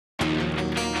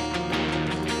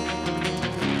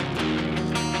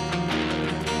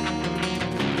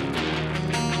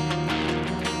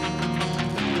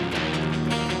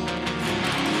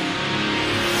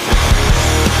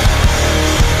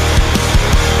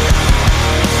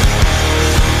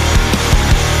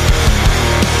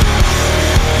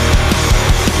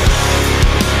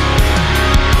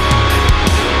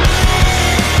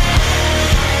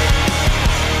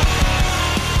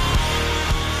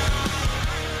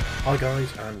Hi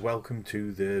guys, and welcome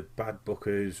to the Bad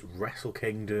Bookers Wrestle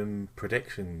Kingdom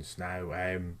predictions. Now,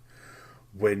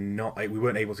 we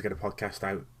weren't able to get a podcast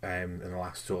out in the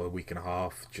last sort of week and a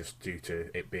half, just due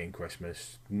to it being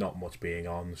Christmas, not much being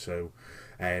on. So,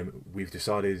 we've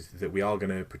decided that we are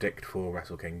going to predict for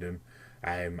Wrestle Kingdom,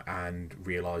 and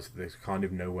realised that there's kind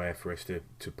of nowhere for us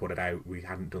to put it out. We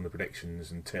hadn't done the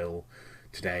predictions until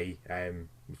today,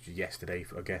 which is yesterday,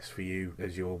 I guess, for you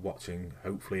as you're watching.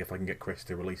 Hopefully, if I can get Chris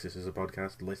to release this as a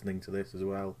podcast, listening to this as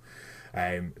well.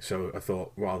 So I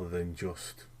thought rather than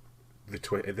just the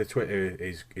Twitter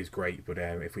is great, but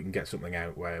if we can get something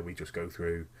out where we just go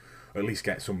through, or at least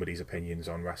get somebody's opinions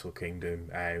on Wrestle Kingdom.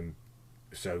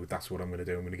 So that's what I'm going to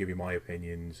do. I'm going to give you my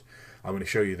opinions. I'm going to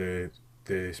show you the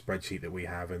spreadsheet that we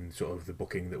have and sort of the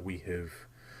booking that we've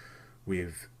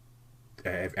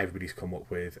everybody's come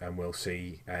up with, and we'll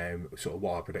see sort of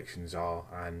what our predictions are,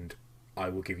 and I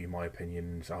will give you my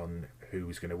opinions on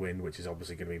who's going to win, which is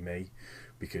obviously going to be me,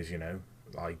 because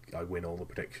I win all the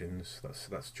predictions.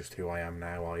 That's just who I am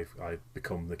now. I've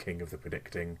become the king of the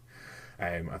predicting.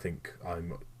 I think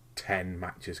I'm 10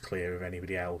 matches clear of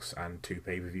anybody else and 2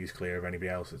 pay-per-views clear of anybody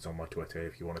else. It's on my Twitter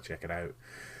if you want to check it out.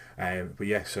 But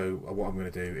yeah, so what I'm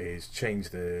going to do is change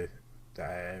the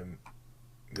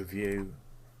view,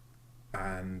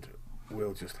 and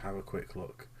we'll just have a quick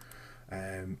look.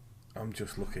 I'm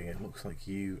just looking. It looks like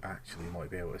you actually might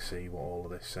be able to see what all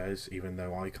of this says, even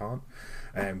though I can't.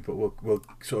 But we'll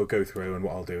sort of go through, and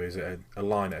what I'll do is a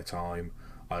line at a time.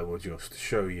 I will just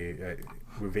show you,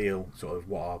 reveal sort of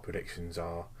what our predictions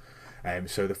are.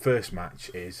 So the first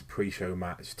match is pre-show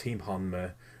match, Team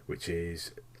Honma, which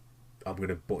is, I'm going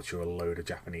to butcher a load of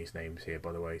Japanese names here,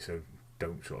 by the way, so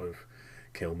don't sort of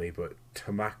kill me. But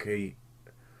Tomoki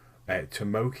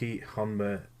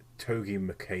Honma, Togi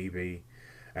Makabe,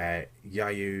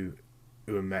 Yayu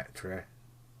Uemetra,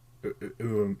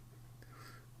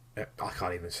 I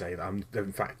can't even say that.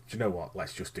 In fact, do you know what?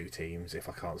 Let's just do teams if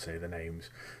I can't say the names.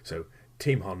 So,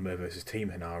 Team Honma versus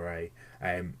Team Hanare.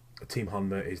 Team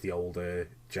Honma is the older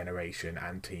generation,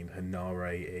 and Team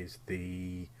Hanare is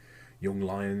the young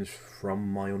lions, from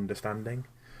my understanding.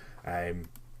 And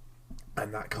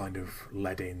that kind of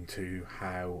led into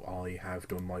how I have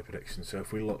done my predictions. So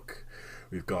if we look,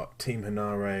 we've got Team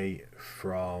Hanare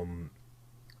from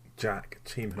Jack,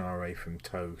 Team Hanare from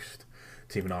Toast,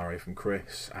 Team Hanare from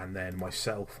Chris, and then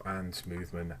myself and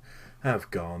Smoothman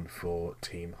have gone for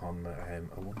Team Honma.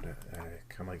 I wonder,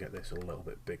 can I get this a little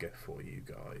bit bigger for you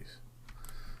guys?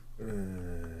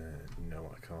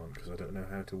 No, I can't, because I don't know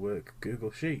how to work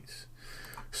Google Sheets.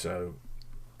 So,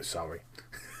 sorry.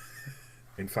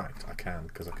 In fact, I can,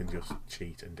 because I can just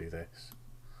cheat and do this.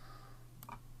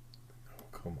 Oh,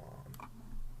 come on.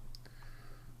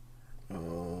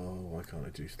 Oh, why can't I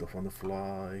do stuff on the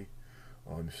fly?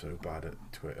 Oh, I'm so bad at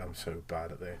Twitter. I'm so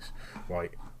bad at this.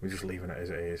 Right, we're just leaving it as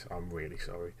it is. I'm really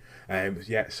sorry.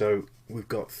 Yeah, so we've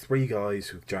got 3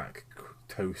 guys with Jack,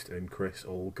 Toast and Chris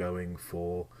all going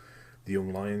for the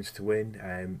Young Lions to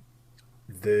win.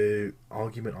 The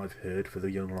argument I've heard for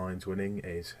the Young Lions winning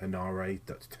is Hanare,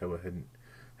 that's Toa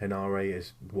Hanare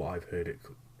is what I've heard it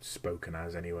spoken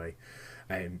as anyway,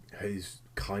 has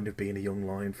kind of been a young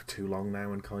lion for too long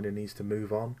now and kind of needs to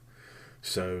move on.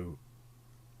 So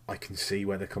I can see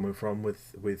where they're coming from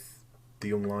with the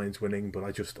young lions winning, but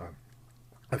I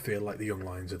feel like the young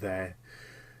lions are there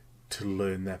to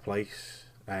learn their place,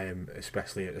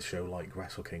 especially at a show like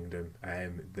Wrestle Kingdom.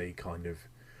 They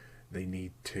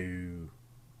need to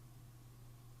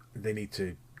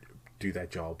do their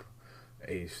job,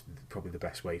 is probably the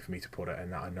best way for me to put it,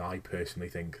 and I personally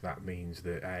think that means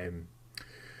that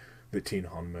that Team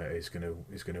Honma is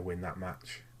gonna win that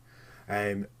match.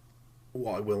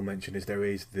 What I will mention is there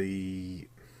is the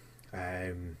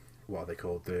what are they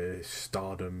called? The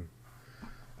Stardom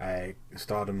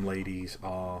ladies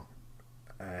are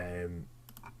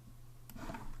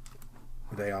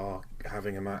they are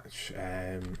having a match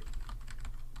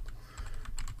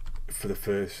for the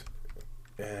first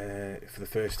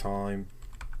time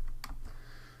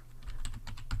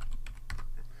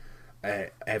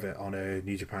ever on a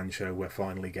New Japan show. We're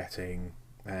finally getting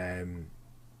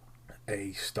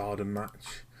a Stardom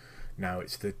match. Now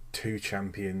it's the 2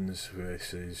 champions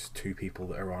versus 2 people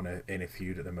that are in a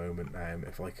feud at the moment.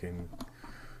 If I can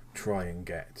try and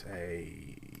get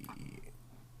a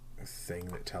thing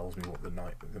that tells me what the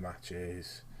match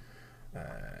is.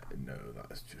 No,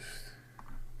 that's just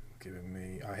giving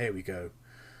me. Oh, here we go.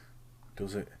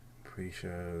 Does it?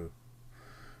 Pre-show.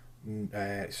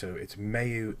 So it's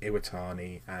Mayu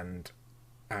Iwatani and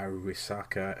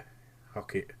Arisaka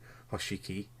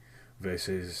Hoshiki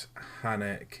versus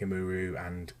Hana Kimura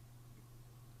and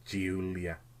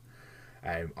Giulia.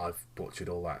 I've butchered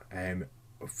all that.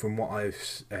 From what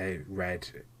I've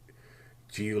read,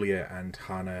 Julia and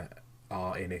Hannah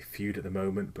are in a feud at the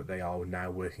moment, but they are now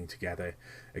working together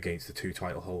against the two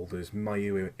title holders.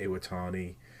 Mayu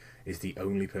Iwatani is the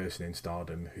only person in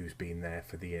Stardom who's been there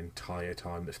for the entire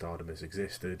time that Stardom has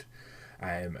existed,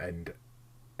 and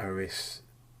Arisa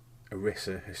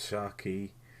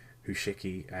Hushiki,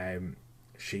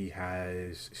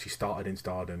 she started in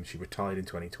Stardom. She retired in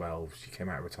 2012. She came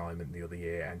out of retirement the other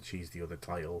year, and she's the other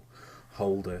title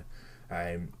holder.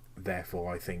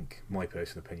 Therefore, I think my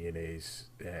personal opinion is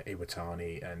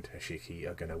Iwatani and Hoshiki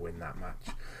are going to win that match.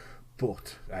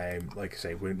 But like I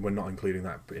say, we're not including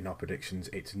that in our predictions.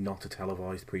 It's not a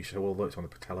televised pre-show, although it's on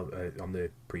the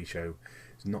pre-show.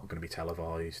 It's not going to be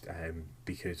televised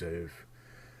because of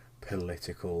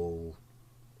political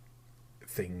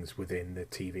things within the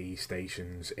TV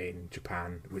stations in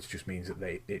Japan, which just means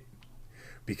that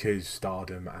because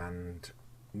Stardom and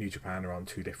New Japan are on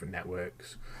two different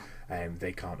networks,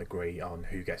 they can't agree on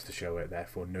who gets to show it.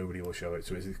 Therefore, nobody will show it.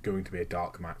 So it's going to be a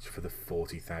dark match for the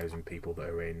 40,000 people that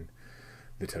are in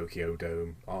the Tokyo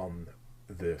Dome on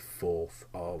the 4th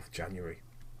of January.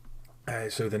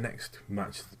 So the next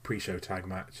match, the pre-show tag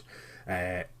match,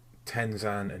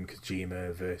 Tenzan and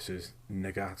Kojima versus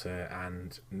Nagata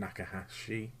and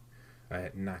Nakanishi.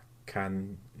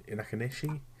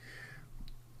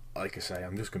 Like I say,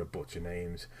 I'm just going to butcher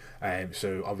names.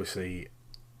 So obviously,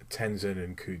 Tenzan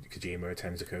and Kojima are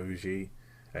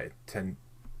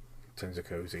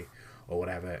Tenzakozy or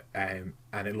whatever, and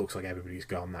it looks like everybody's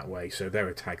gone that way. So they're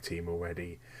a tag team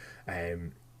already. I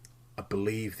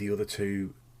believe the other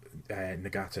two,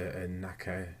 Nagata and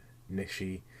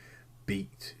Nakanishi,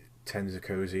 beat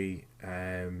Tenzakozy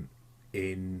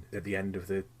in at the end of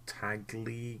the tag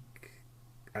league,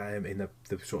 in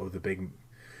the sort of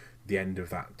the end of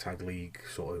that tag league,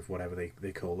 sort of whatever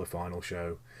they call the final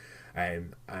show,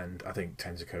 and I think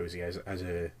Tenzakozy as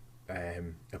a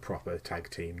proper tag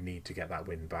team need to get that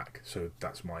win back. So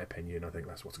that's my opinion. I think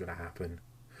that's what's going to happen.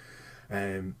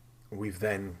 We've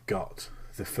then got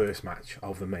the first match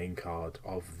of the main card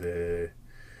of the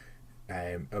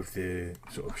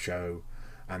sort of show,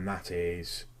 and that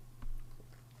is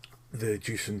the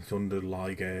Jushin Thunder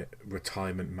Liger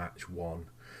retirement match 1.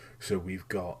 So we've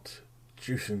got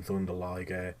Jushin Thunder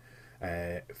Liger,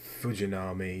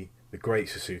 Fujinami, the Great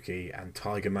Suzuki, and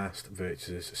Tiger Mask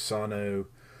versus Sano,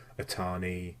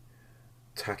 Atani,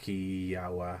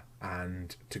 Takiyawa,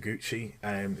 and Taguchi.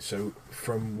 So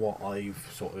from what I've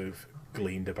sort of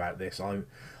gleaned about this, I'm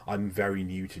very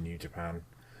new to New Japan,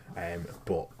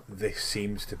 but this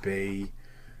seems to be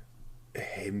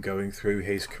him going through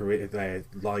his career,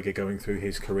 Liger going through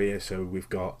his career. So we've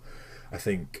got, I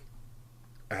think,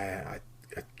 I'm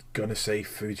gonna say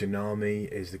Fujinami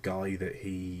is the guy that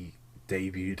he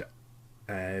debuted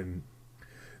the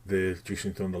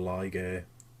Jushin Thunder Liger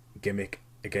gimmick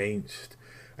against,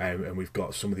 and we've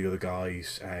got some of the other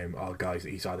guys are guys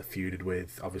that he's either feuded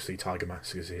with. Obviously Tiger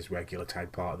Mask is his regular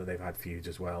tag partner, they've had feuds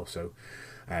as well, so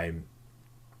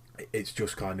it's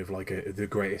just kind of like the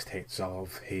greatest hits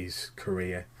of his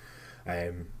career.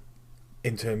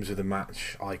 In terms of the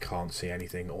match, I can't see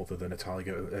anything other than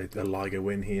a Liger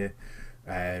win here,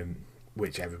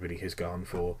 which everybody has gone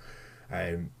for.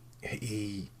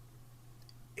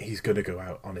 He's going to go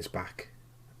out on his back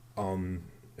on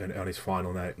his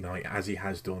final night, as he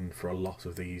has done for a lot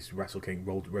of these Road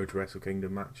to Wrestle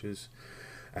Kingdom matches.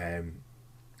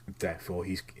 Therefore,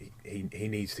 he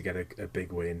needs to get a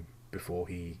big win before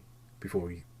he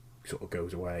sort of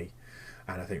goes away,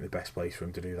 and I think the best place for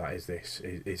him to do that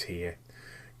is here.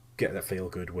 Get that feel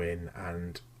good win,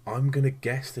 and I'm gonna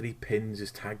guess that he pins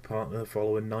his tag partner the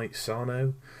following night,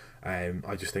 Sano.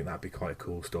 I just think that'd be quite a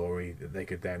cool story that they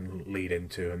could then lead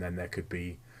into, and then there could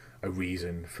be a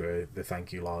reason for the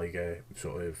thank you Liger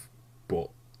sort of, but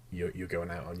you're going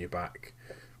out on your back.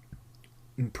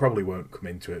 Probably won't come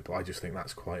into it, but I just think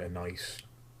that's quite a nice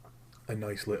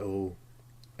little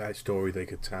story they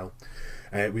could tell.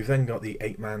 We've then got the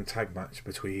 8-man tag match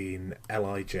between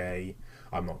LIJ,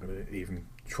 I'm not going to even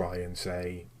try and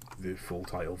say the full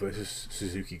title, versus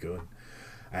Suzuki Gun.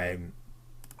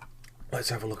 Let's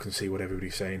have a look and see what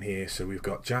everybody's saying here. So we've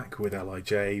got Jack with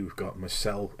LIJ, we've got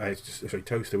myself,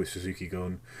 Toaster with Suzuki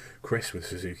Gun, Chris with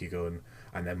Suzuki Gun,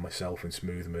 and then myself and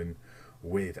Smoothman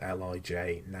with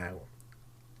LIJ. Now,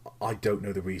 I don't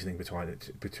know the reasoning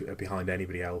behind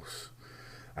anybody else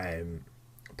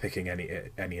picking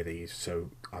any of these, so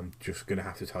I'm just going to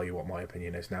have to tell you what my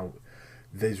opinion is. Now,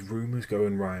 there's rumours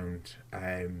going round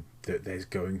that there's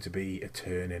going to be a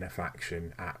turn in a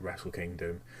faction at Wrestle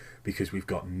Kingdom, because we've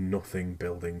got nothing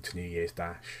building to New Year's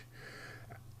Dash.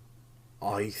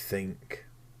 I think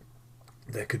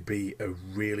there could be a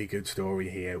really good story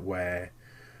here where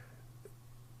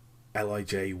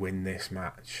LIJ win this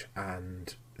match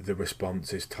and the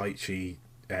response is Taichi,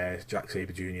 Jack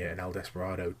Sabre Jr. and El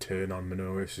Desperado turn on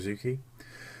Minoru Suzuki,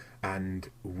 and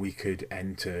we could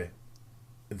enter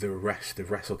the rest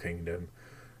of Wrestle Kingdom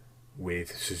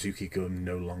with Suzuki Gun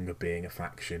no longer being a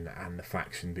faction and the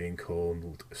faction being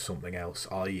called something else.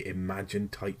 I imagine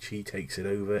Taichi takes it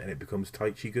over and it becomes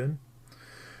Taichi Gun,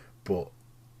 but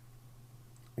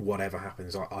whatever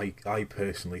happens, I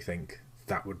personally think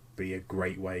that would be a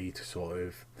great way to sort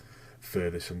of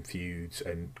further some feuds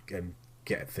and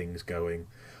get things going.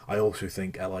 I also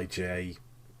think LIJ,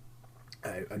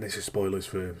 and this is spoilers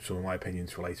for some of my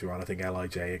opinions for later on, I think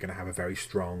LIJ are going to have a very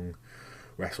strong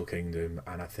Wrestle Kingdom,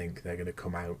 and I think they're going to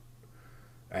come out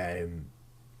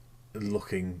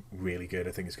looking really good.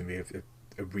 I think it's going to be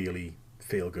a really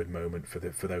feel-good moment for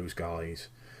those guys,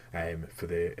 for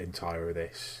the entire of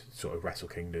this sort of Wrestle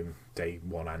Kingdom Day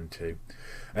 1 and 2.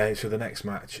 So the next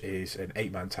match is an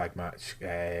 8-man tag match,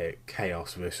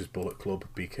 Chaos versus Bullet Club,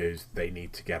 because they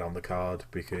need to get on the card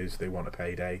because they want a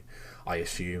payday. I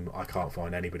assume. I can't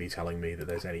find anybody telling me that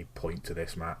there's any point to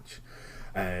this match.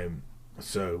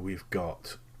 So we've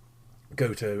got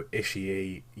Goto,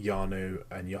 Ishii, Yano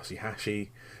and Yoshihashi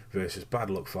versus Bad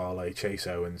Luck Fale, Chase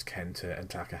Owens, Kenta and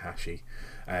Takahashi.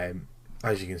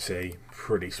 As you can see,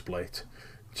 pretty split.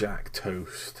 Jack,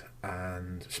 Toast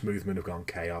and Smoothman have gone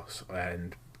Chaos,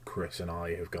 and Chris and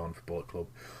I have gone for Bullet Club.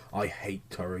 I hate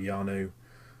Toru Yano.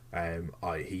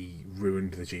 He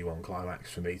ruined the G1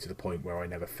 climax for me to the point where I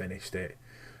never finished it.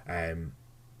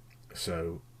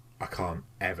 So I can't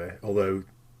ever, although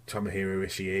Tomohiro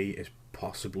Ishii is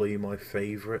possibly my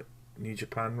favourite New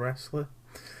Japan wrestler,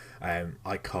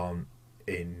 I can't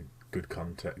in good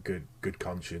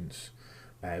conscience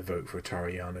vote for a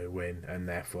Toru Yano win, and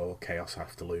therefore Chaos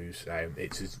have to lose.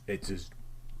 It's as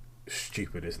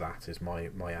stupid as that is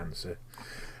my answer.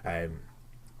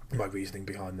 My reasoning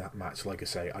behind that match, like I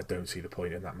say, I don't see the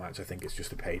point in that match. I think it's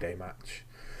just a payday match.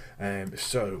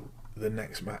 So the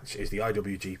next match is the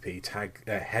IWGP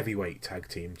Heavyweight Tag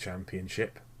Team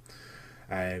Championship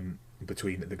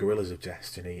between the Gorillas of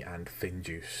Destiny and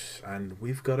FinJuice, and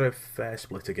we've got a fair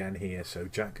split again here. So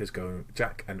Jack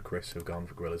and Chris have gone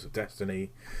for Gorillas of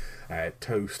Destiny.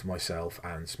 Toast, myself,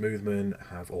 and Smoothman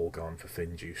have all gone for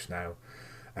FinJuice. Now,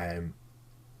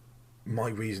 my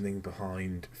reasoning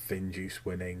behind FinJuice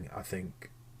winning, I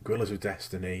think Gorillas of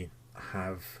Destiny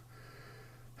have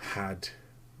had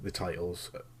the titles,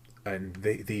 and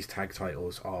these tag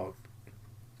titles are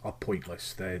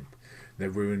pointless. They're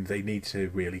ruined. They need to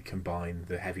really combine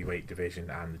the heavyweight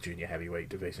division and the junior heavyweight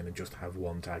division and just have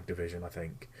one tag division. I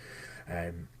think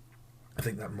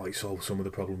that might solve some of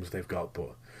the problems they've got,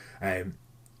 but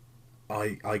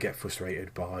I get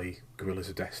frustrated by Gorillas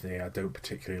of Destiny. I don't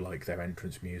particularly like their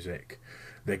entrance music.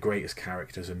 They're great as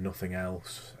characters and nothing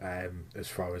else, as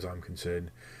far as I'm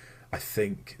concerned. I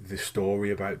think the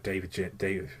story about David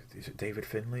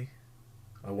Finlay?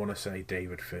 I want to say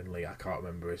David Finlay. I can't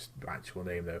remember his actual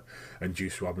name though. And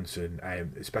Juice Robinson,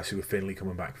 especially with Finlay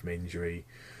coming back from injury,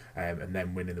 and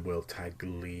then winning the World Tag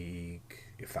League,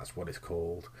 if that's what it's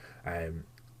called.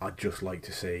 I'd just like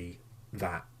to see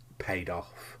that paid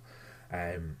off.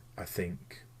 I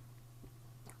think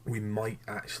we might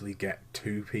actually get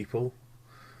 2 people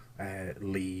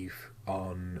leave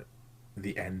on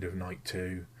the end of night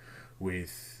 2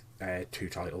 with 2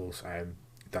 titles.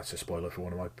 That's a spoiler for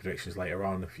one of my predictions later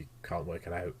on. If you can't work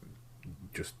it out,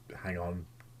 just hang on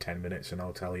 10 minutes and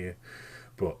I'll tell you.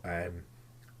 But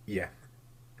yeah,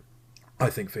 I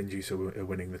think FinJuice are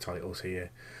winning the titles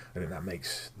here. I think that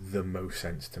makes the most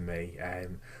sense to me.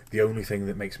 The only thing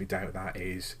that makes me doubt that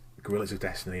is Gorillas of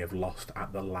Destiny have lost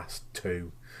at the last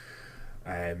 2.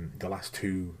 The last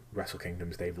 2 Wrestle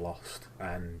Kingdoms they've lost,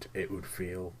 and it would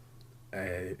feel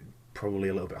probably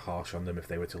a little bit harsh on them if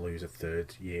they were to lose a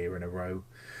 3rd year in a row.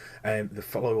 The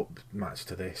follow-up match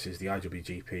to this is the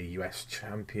IWGP US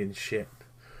Championship,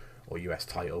 or US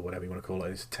title, whatever you want to call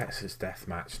it. It's a Texas Death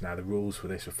Match. Now the rules for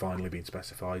this have finally been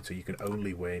specified, so you can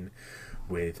only win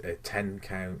with a 10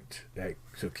 count,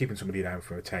 so keeping somebody down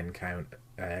for a 10 count,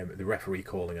 the referee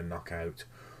calling a knockout,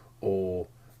 or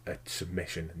a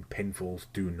submission, and pinfalls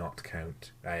do not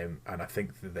count. And I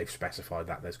think that they've specified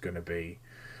that there's going to be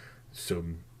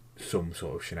some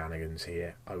sort of shenanigans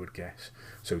here, I would guess.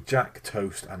 So Jack,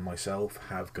 Toast and myself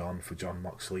have gone for Jon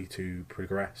Moxley to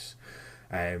progress.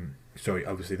 Sorry,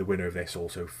 obviously the winner of this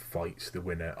also fights the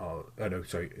winner of...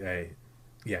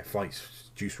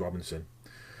 fights Juice Robinson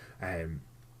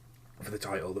for the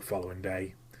title the following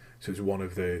day. So it's one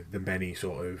of the many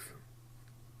sort of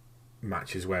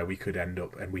matches where we could end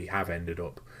up, and we have ended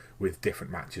up, with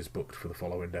different matches booked for the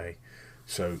following day.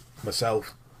 So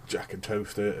myself, Jack and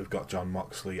Toaster have got Jon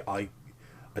Moxley. I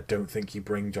don't think you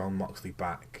bring Jon Moxley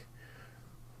back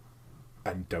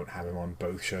and don't have him on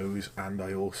both shows. And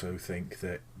I also think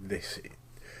that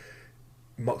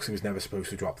Moxley was never supposed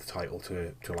to drop the title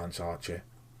to Lance Archer.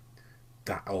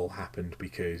 That all happened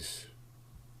because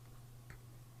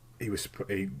he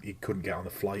couldn't get on the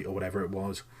flight or whatever it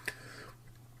was.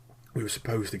 We were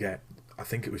supposed to get, I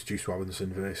think it was Juice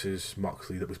Robinson versus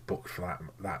Moxley that was booked for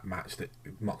that match that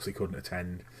Moxley couldn't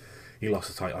attend. He lost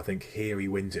the title. I think here he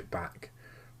wins it back,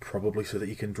 probably so that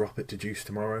he can drop it to Juice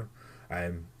tomorrow.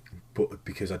 But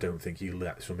because I don't think you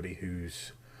let somebody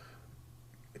who's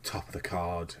top of the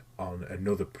card on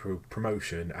another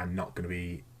promotion and not going to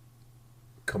be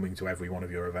coming to every one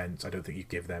of your events, I don't think you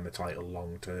give them a title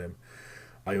long term.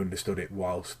 I understood it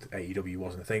whilst AEW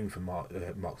wasn't a thing for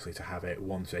Moxley to have it.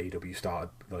 Once AEW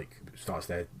starts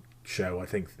their show, I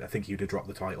think he'd have dropped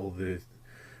the title the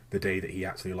day that he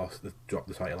actually dropped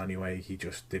the title anyway. He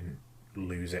just didn't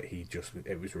lose it.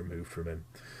 It was removed from him.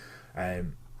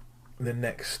 The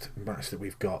next match that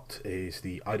we've got is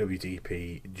the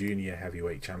IWGP Junior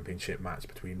Heavyweight Championship match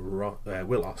between Will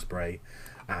Ospreay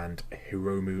and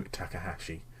Hiromu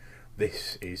Takahashi.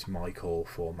 This is my call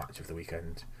for match of the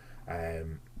weekend.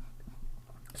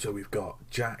 So we've got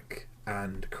Jack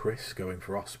and Chris going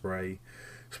for Ospreay,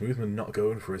 Smoothman not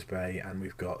going for Ospreay, and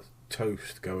we've got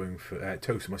Toast going for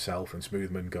Toast, myself, and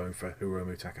Smoothman going for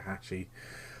Hiromu Takahashi.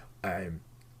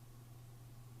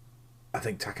 I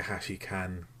think Takahashi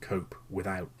can cope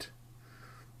without.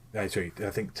 I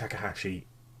think Takahashi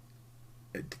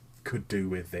could do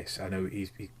with this. I know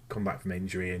he's come back from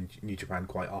injury, and New Japan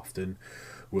quite often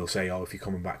will say, "Oh, if you're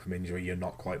coming back from injury, you're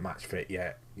not quite match fit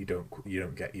yet. You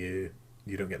don't get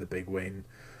the big win."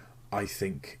 I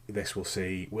think this will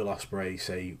see Will Ospreay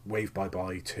say wave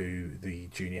bye to the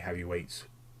junior heavyweights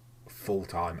full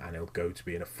time, and he'll go to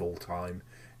being a full time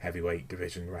heavyweight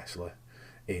division wrestler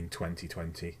in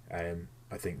 2020.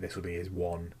 I think this will be his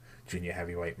one junior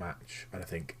heavyweight match, and I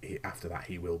think after that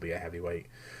he will be a heavyweight.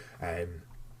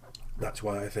 That's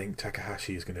why I think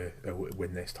Takahashi is going to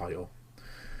win this title.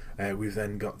 We've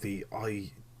then got the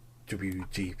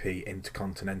IWGP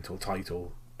Intercontinental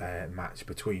title match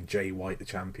between Jay White, the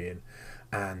champion,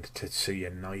 and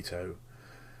Tetsuya Naito.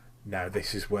 Now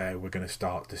this is where we're going to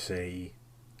start to see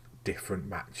different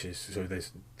matches. So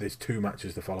there's two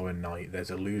matches the following night.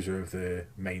 There's a loser of the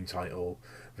main title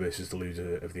versus the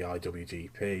loser of the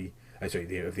IWGP,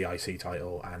 of the IC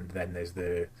title, and then there's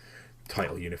the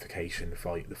title unification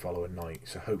fight the following night.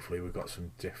 So hopefully we've got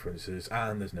some differences,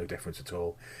 and there's no difference at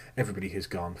all. Everybody has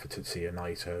gone for Tetsuya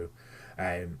Naito,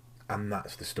 and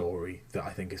that's the story that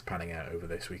I think is panning out over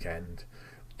this weekend.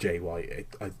 Jay White,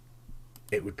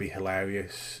 it would be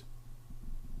hilarious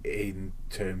in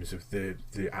terms of the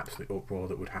absolute uproar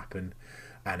that would happen,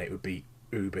 and it would be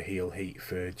uber heel heat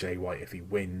for Jay White if he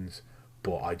wins,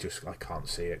 but I can't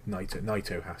see it.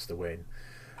 Naito has to win.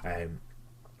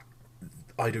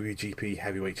 IWGP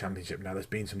Heavyweight Championship. Now there's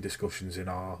been some discussions in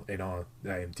our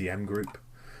DM group,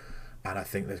 and I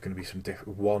think there's going to be some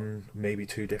one, maybe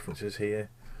two differences here.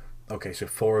 Okay, so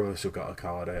four of us have got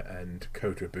Okada, and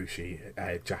Kota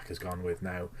Ibushi Jack has gone with.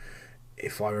 Now,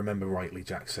 if I remember rightly,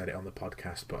 Jack said it on the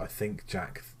podcast, but I think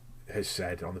Jack has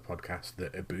said on the podcast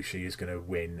that Ibushi is going to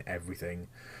win everything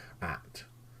at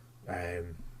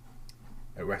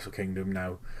Wrestle Kingdom.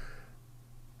 Now,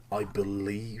 I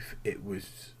believe it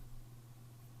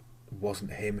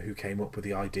wasn't him who came up with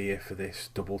the idea for this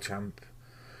double champ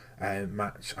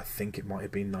match. I think it might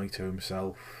have been Naito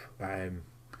himself,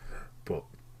 but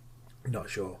not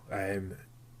sure.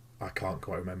 I can't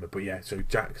quite remember, but yeah, so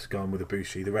Jack's gone with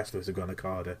Ibushi, the rest of us have gone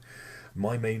Okada.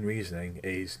 My main reasoning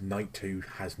is Night 2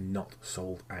 has not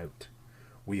sold out.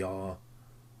 We are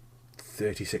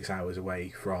 36 hours away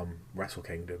from Wrestle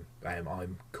Kingdom.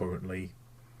 I'm currently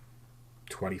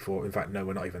 24, in fact no,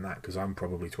 we're not even that, because I'm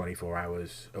probably 24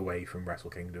 hours away from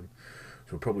Wrestle Kingdom,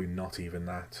 so we're probably not even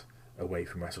that away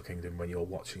from Wrestle Kingdom when you're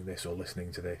watching this or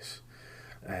listening to this.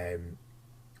 And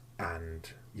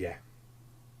yeah,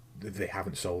 they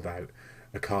haven't sold out.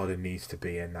 Okada needs to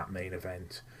be in that main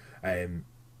event.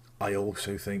 I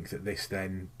also think that this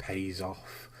then pays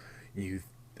off.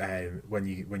 When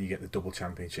you get the double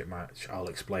championship match, I'll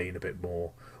explain a bit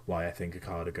more why I think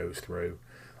Okada goes through.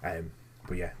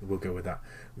 But yeah, we'll go with that.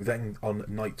 Then on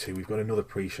night 2, we've got another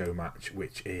pre-show match,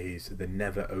 which is the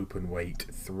Never Openweight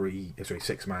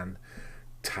 6-man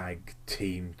tag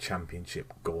team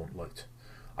championship gauntlet.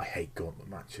 I hate gauntlet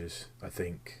matches. I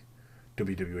think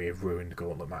WWE have ruined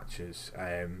gauntlet matches.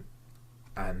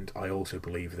 and I also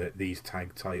believe that these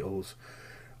tag titles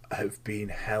have been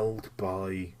held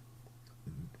by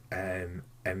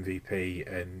MVP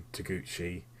and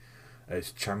Taguchi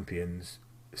as champions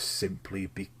simply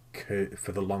because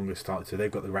for the longest time. So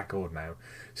they've got the record now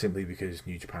simply because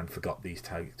New Japan forgot these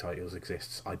tag titles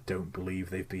exists. I don't believe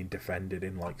they've been defended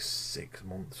in like 6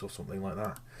 months or something like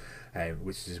that,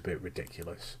 which is a bit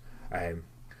ridiculous.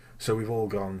 So we've all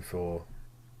gone for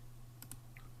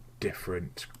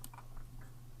different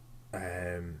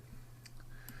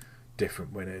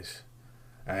different winners.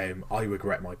 I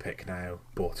regret my pick now,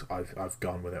 but I've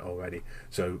gone with it already.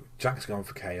 So Jack's gone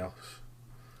for Chaos.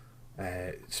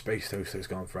 Space Toaster's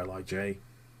gone for LIJ.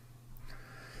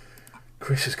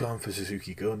 Chris has gone for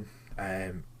Suzuki Gun.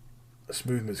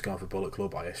 Smoothman's gone for Bullet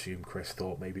Club. I assume Chris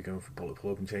thought maybe going for Bullet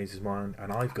Club and changed his mind.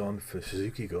 And I've gone for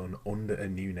Suzuki Gun under a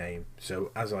new name.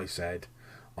 So as I said,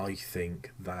 I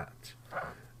think that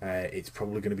it's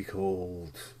probably going to be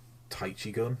called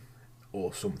Taichi Gun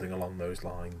or something along those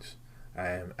lines.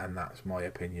 And that's my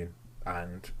opinion.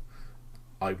 And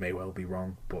I may well be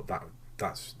wrong, but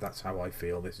that's how I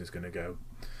feel this is going to go.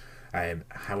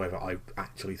 However, I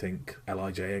actually think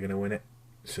LIJ are going to win it,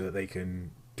 so that they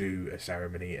can do a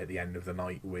ceremony at the end of the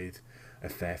night with a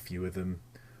fair few of them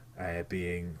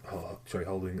holding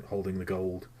the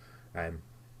gold. So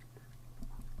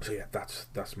yeah,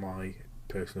 that's my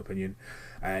personal opinion.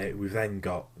 We've then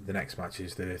got the next match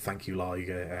is the Thank You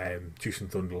Liger, Jushin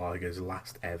Thunder Liger's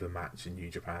last ever match in New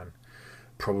Japan,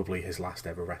 probably his last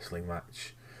ever wrestling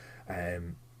match.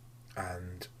 And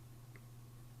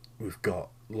we've got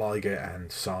Liger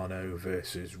and Sano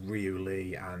versus Ryu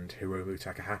Lee and Hiromu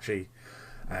Takahashi.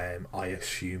 I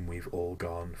assume we've all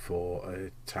gone for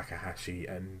a Takahashi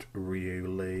and Ryu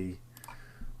Lee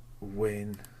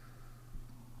win.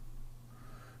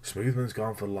 Smoothman's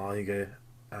gone for Liger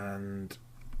and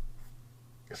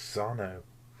Sano.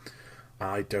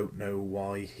 I don't know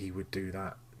why he would do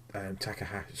that.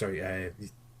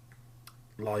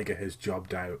 Liger has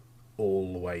jobbed out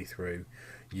all the way through.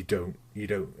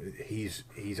 He's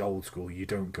old school. You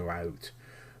don't go out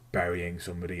burying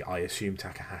somebody. I assume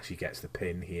Takahashi gets the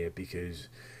pin here because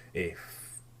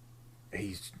if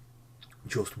he's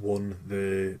just won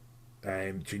the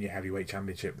junior heavyweight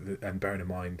championship, and bearing in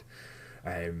mind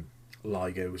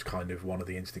Liger was kind of one of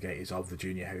the instigators of the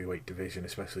junior heavyweight division,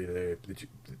 especially the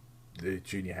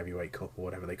junior heavyweight cup or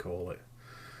whatever they call it,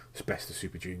 it's Best of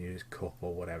Super Juniors Cup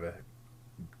or whatever,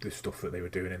 the stuff that they were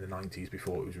doing in the 90s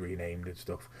before it was renamed and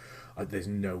stuff. There's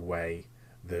no way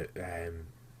that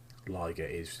Liger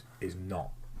is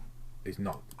not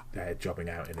jobbing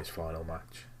out in his final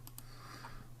match.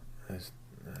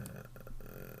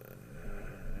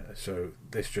 So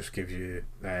this just gives you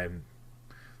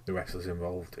the wrestlers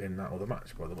involved in that other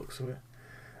match by the looks of it,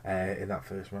 in that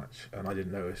first match, and I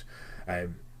didn't notice,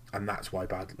 and that's why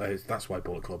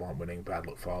Bullet Club aren't winning. Bad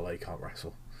Luck Fale can't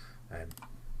wrestle.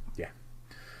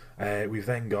 We've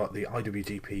then got the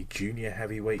IWGP Junior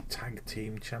Heavyweight Tag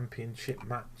Team Championship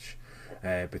match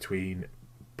between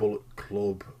Bullet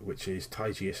Club, which is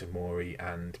Taiji Ishimori,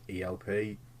 and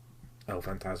ELP, El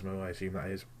Fantasmo, I assume that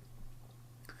is.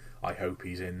 I hope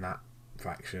he's in that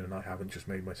faction and I haven't just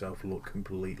made myself look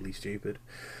completely stupid.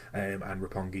 And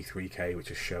Roppongi 3K, which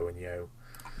is Sho and Yo.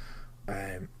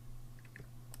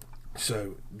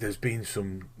 So there's been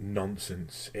some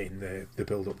nonsense in the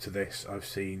build up to this. I've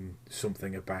seen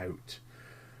something about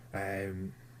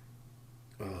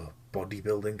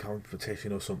bodybuilding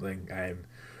competition or something.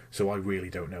 So I really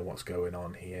don't know what's going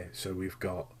on here. So we've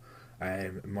got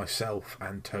myself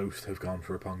and Toast have gone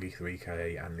for Roppongi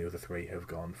 3K, and the other three have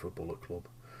gone for Bullet Club.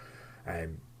 I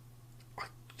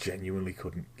genuinely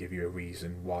couldn't give you a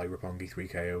reason why Roppongi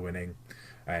 3K are winning,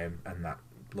 and that,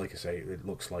 like I say, it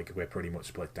looks like we're pretty much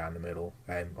split down the middle.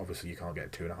 Obviously you can't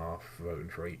get 2.5 voting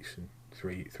for each, and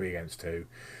three against two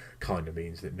kind of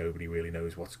means that nobody really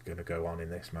knows what's going to go on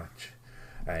in this match.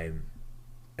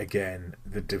 Again,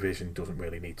 the division doesn't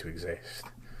really need to exist,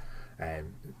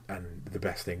 and the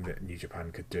best thing that New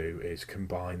Japan could do is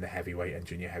combine the heavyweight and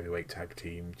junior heavyweight tag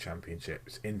team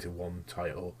championships into one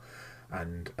title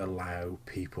and allow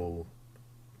people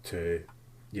to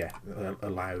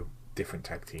allow different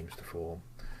tag teams to form.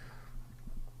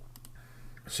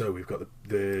 So we've got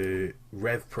the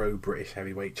Rev Pro British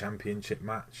Heavyweight Championship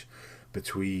match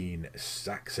between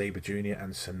Zack Sabre Jr.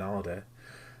 and Sanada,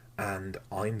 and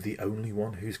I'm the only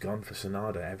one who's gone for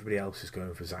Sanada. Everybody else is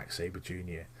going for Zack Sabre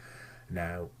Jr.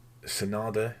 Now,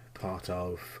 Sanada, part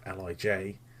of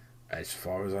LIJ, as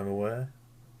far as I'm aware,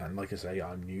 and like I say,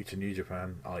 I'm new to New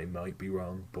Japan, I might be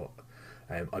wrong, but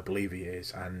I believe he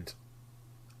is, and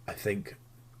I think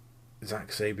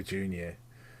Zack Sabre Jr.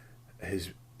 has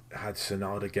had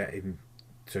Sonada get him.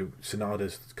 So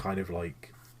Sonada's kind of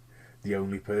like the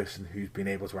only person who's been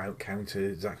able to out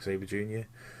counter Zack Sabre Jr.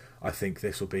 I think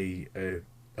this will be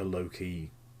a low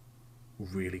key,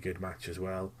 really good match as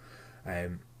well.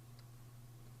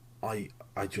 I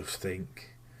just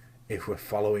think if we're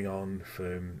following on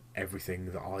from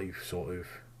everything that I've sort of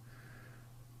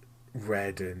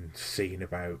read and seen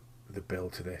about the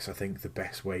build to this, I think the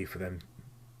best way for them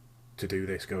to do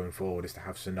this going forward is to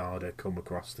have Sonada come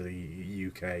across to the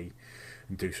UK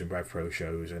and do some Rev Pro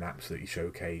shows and absolutely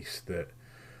showcase that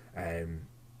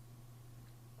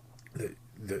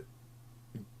that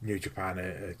New Japan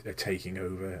are taking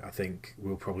over. I think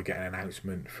we'll probably get an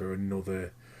announcement for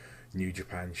another New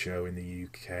Japan show in the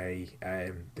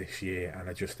UK this year, and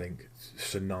I just think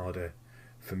Sonada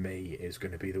for me is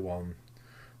going to be the one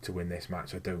to win this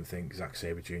match. I don't think Zack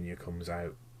Sabre Jr. comes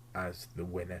out as the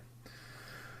winner.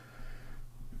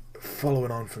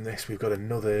 Following on from this, we've got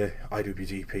another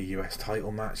IWGP US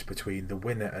title match between the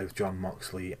winner of Jon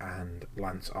Moxley and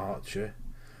Lance Archer,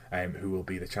 who will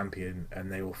be the champion,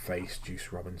 and they will face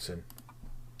Juice Robinson.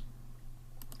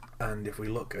 And if we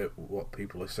look at what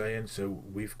people are saying, so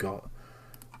we've got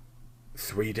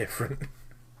 3 different,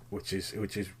 which is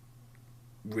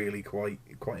really quite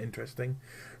interesting.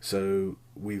 So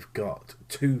we've got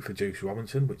 2 for Juice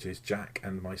Robinson, which is Jack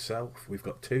and myself. We've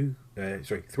got 3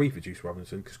 for Juice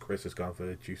Robinson, because Chris has gone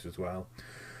for Juice as well.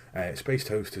 Space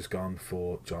Toast has gone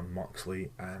for Jon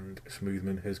Moxley, and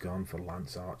Smoothman has gone for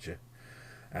Lance Archer.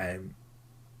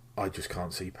 I just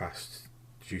can't see past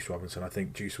Juice Robinson. I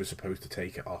think Juice was supposed to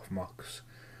take it off Mox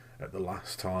at the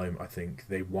last time. I think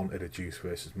they wanted a Juice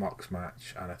versus Mox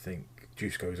match, and I think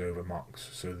Juice goes over Mox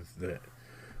so that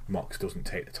Mox doesn't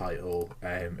take the title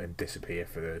and disappear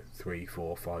for 3,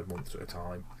 4, 5 months at a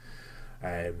time.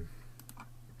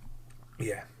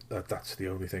 That's the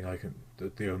only thing I can.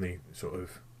 The only sort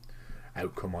of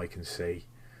outcome I can see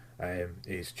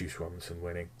is Juice Robinson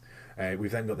winning.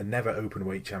 We've then got the Never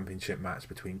Openweight Championship match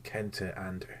between Kenta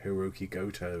and Hiroki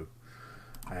Goto.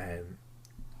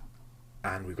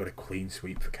 And we've got a clean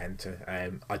sweep for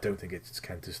Kenta. I don't think it's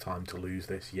Kenta's time to lose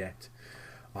this yet.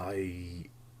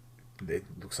 It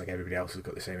looks like everybody else has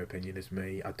got the same opinion as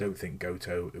me. I don't think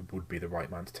Goto would be the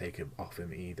right man to take him off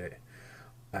him either.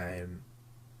 I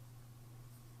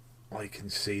can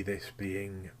see this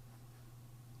being...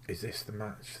 Is this the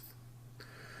match?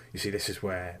 You see, this is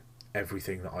where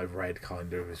everything that I've read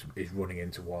kind of is running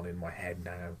into one in my head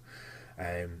now.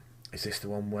 Is this the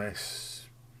one where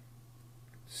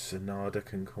Sonada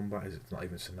can come back? Is it not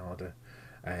even Sonada?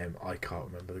 I can't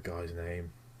remember the guy's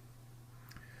name.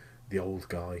 The old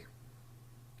guy.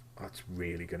 That's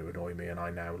really going to annoy me, and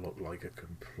I now look like a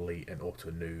complete and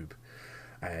utter noob.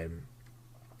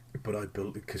 But I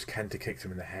built, because Kenta kicked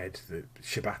him in the head, the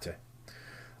Shibata.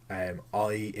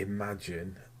 I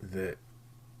imagine that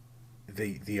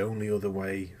the only other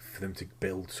way for them to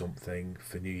build something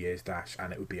for New Year's Dash,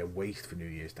 and it would be a waste for New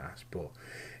Year's Dash, but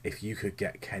if you could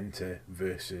get Kenta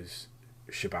versus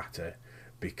Shibata,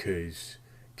 because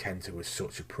Kenta was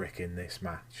such a prick in this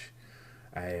match,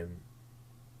 then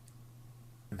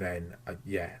I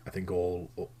think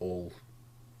all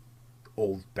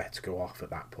bets go off at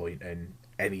that point, and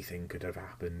anything could have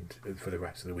happened for the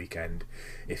rest of the weekend.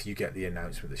 If you get the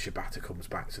announcement that Shibata comes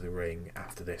back to the ring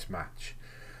after this match,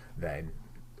 then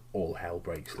all hell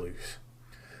breaks loose.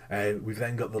 We've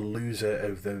then got the loser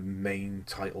of the main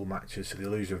title matches, so the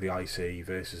loser of the IC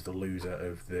versus the loser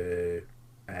of the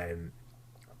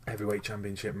heavyweight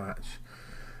championship match.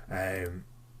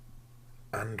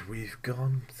 And we've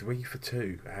gone 3 for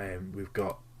 2. We've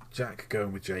got Jack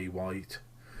going with Jay White,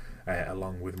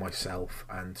 along with myself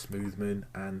and Smoothman,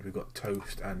 and we've got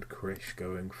Toast and Krish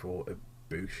going for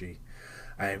Ibushi.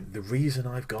 The reason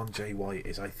I've gone Jay White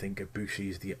is I think Ibushi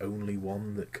is the only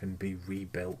one that can be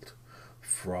rebuilt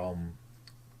from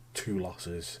 2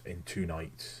 losses in 2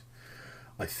 nights.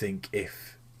 I think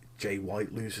if Jay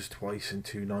White loses twice in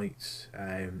 2 nights,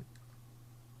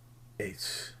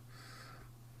 it's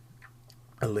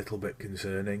a little bit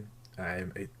concerning.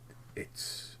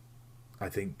 It's I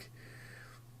think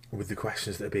with the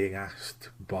questions that are being asked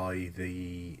by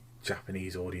the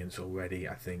Japanese audience already,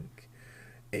 I think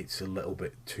it's a little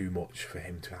bit too much for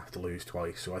him to have to lose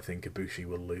twice. So I think Ibushi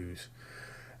will lose.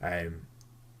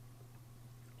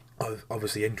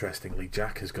 Obviously, interestingly,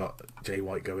 Jack has got Jay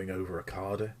White going over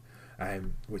Okada,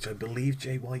 which I believe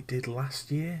Jay White did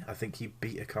last year. I think he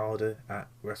beat Okada at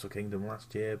Wrestle Kingdom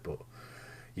last year, but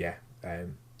yeah,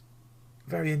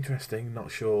 very interesting.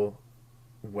 Not sure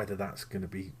whether that's going to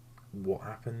be what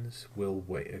happens. We'll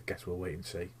wait. I guess we'll wait and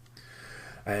see.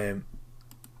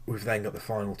 We've then got the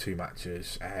final 2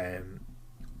 matches,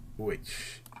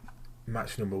 which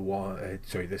match number one.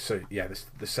 The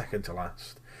second to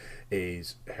last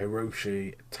is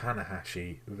Hiroshi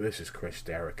Tanahashi versus Chris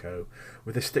Jericho,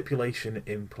 with a stipulation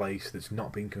in place that's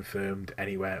not been confirmed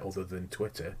anywhere other than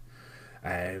Twitter.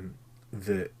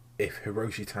 That if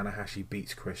Hiroshi Tanahashi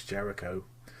beats Chris Jericho,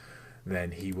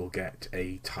 then he will get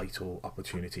a title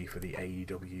opportunity for the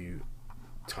AEW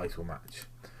title match.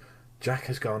 Jack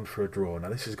has gone for a draw. Now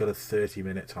this has got a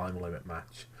 30-minute time limit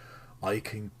match. I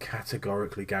can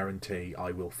categorically guarantee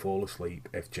I will fall asleep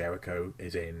if Jericho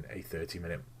is in a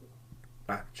 30-minute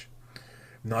match.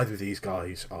 Neither of these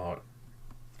guys are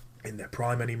in their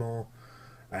prime anymore.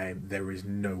 There is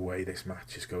no way this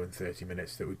match is going 30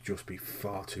 minutes. That would just be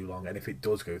far too long. And if it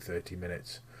does go 30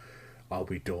 minutes, I'll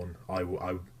be done. I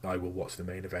will watch the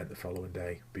main event the following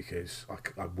day, because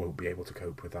I won't be able to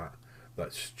cope with that.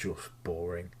 That's just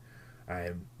boring.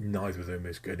 Neither of them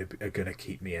are gonna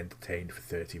keep me entertained for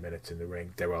 30 minutes in the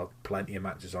ring. There are plenty of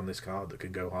matches on this card that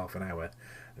can go half an hour.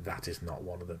 That is not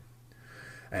one of them.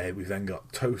 We've then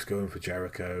got Toast going for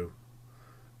Jericho,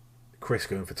 Chris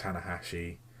going for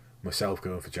Tanahashi, myself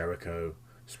going for Jericho,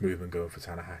 Smoothman going for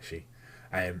Tanahashi.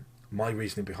 My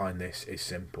reasoning behind this is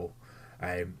simple.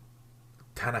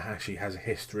 Tanahashi has a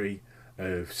history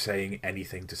of saying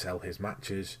anything to sell his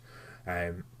matches,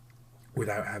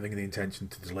 without having the intention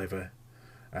to deliver.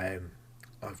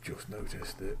 I've just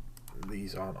noticed that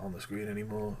these aren't on the screen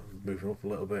anymore. I'm moving up a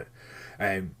little bit.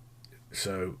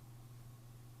 So,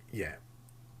 yeah.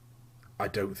 I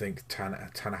don't think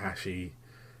Tanahashi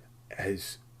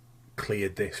has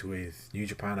cleared this with New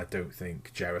Japan. I don't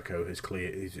think Jericho has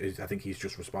cleared. I think he's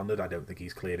just responded. I don't think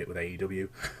he's cleared it with AEW.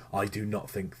 I do not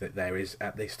think that there is,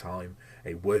 at this time,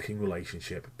 a working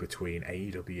relationship between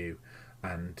AEW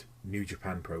and New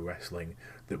Japan Pro Wrestling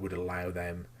that would allow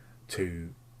them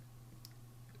to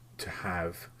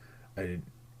have a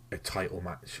title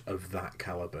match of that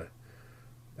caliber,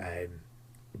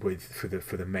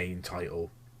 for the main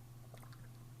title.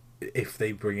 If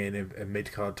they bring in a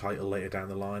mid card title later down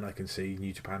the line, I can see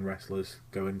New Japan wrestlers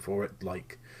going for it,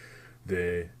 like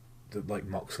like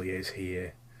Moxley is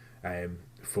here,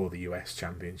 for the US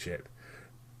Championship.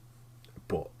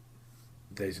 But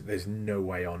there's no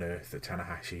way on earth that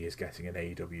Tanahashi is getting an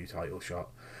AEW title shot.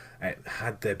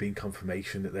 Had there been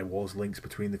confirmation that there was links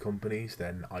between the companies,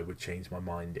 then I would change my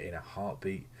mind in a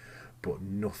heartbeat. But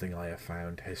nothing I have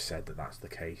found has said that that's the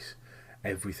case.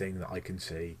 Everything that I can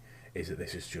see is that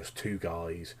this is just two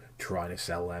guys trying to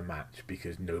sell their match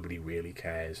because nobody really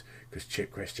cares, because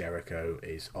Chris Jericho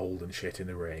is old and shit in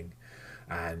the ring,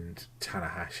 and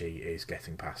Tanahashi is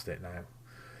getting past it now.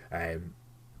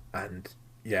 And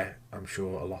yeah, I'm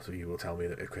sure a lot of you will tell me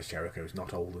that Chris Jericho is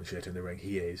not old and shit in the ring.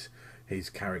 He is. His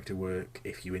character work,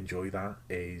 if you enjoy that,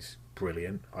 is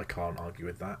brilliant. I can't argue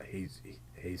with that.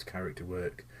 His character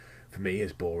work, for me,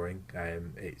 is boring.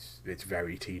 It's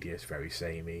very tedious, very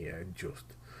samey, and just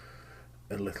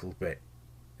a little bit.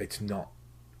 It's not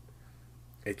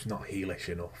heelish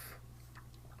enough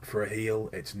for a heel.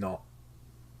 It's not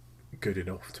good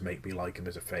enough to make me like him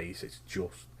as a face. It's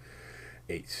just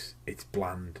it's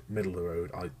bland, middle of the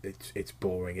road. It's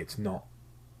boring. It's not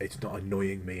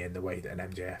annoying me in the way that an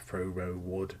MJF Pro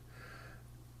would.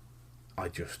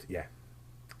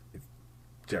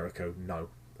 Jericho, no.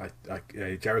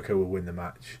 Jericho will win the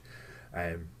match,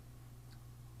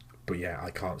 but yeah,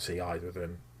 I can't see either of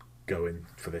them going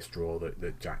for this draw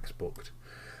that Jack's booked.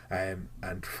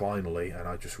 And finally, and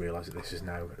I just realised that this is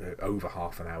now over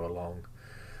half an hour long,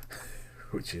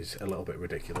 which is a little bit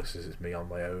ridiculous as it's me on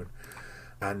my own.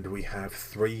 And we have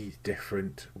 3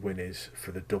 different winners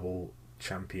for the double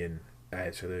champion,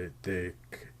 so the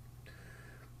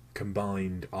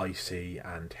combined IC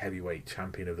and heavyweight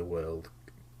champion of the world.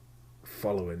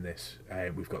 Following this,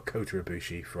 we've got Kota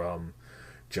Ibushi from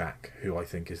Jack, who I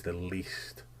think is the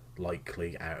least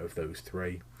likely out of those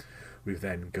 3. We've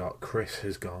then got Chris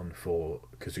has gone for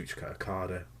Kazuchika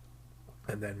Okada,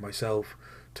 and then myself,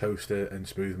 Toaster and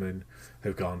Smoothman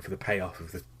have gone for the payoff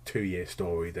of the 2-year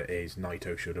story that is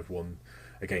Naito should have won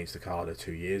against Okada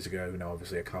 2 years ago. Now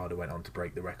obviously Okada went on to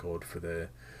break the record for the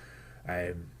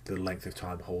length of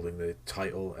time holding the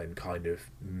title, and kind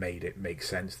of made it make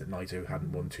sense that Naito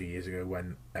hadn't won 2 years ago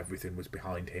when everything was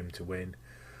behind him to win.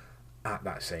 At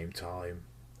that same time,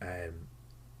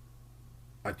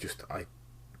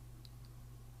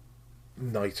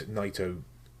 Naito,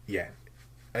 yeah,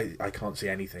 I can't see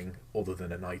anything other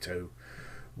than a Naito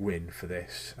win for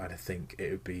this, and I think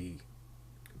it would be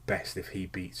best if he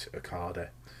beats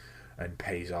Okada and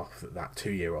pays off that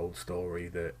 2-year-old story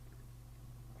that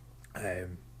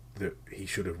he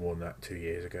should have won that 2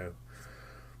 years ago.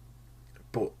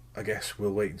 But I guess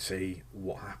we'll wait and see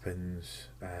what happens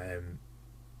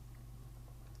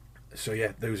So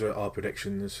yeah, those are our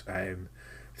predictions.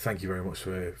 Thank you very much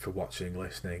for watching,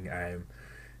 listening.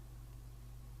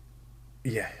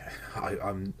 Yeah,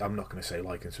 I'm not going to say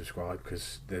like and subscribe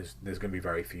because there's going to be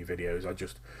very few videos.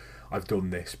 I've done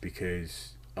this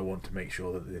because I want to make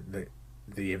sure that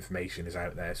the information is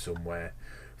out there somewhere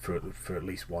for at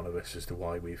least one of us as to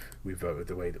why we've voted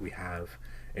the way that we have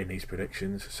in these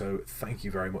predictions. So thank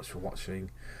you very much for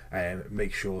watching.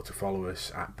 Make sure to follow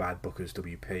us at Bad Bookers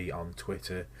WP on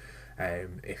Twitter.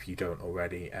 If you don't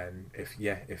already, and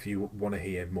if you want to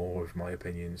hear more of my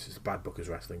opinions, it's the Bad Bookers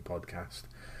Wrestling Podcast.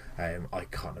 I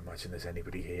can't imagine there's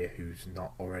anybody here who's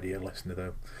not already a listener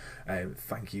though.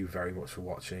 Thank you very much for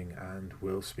watching, and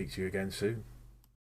we'll speak to you again soon.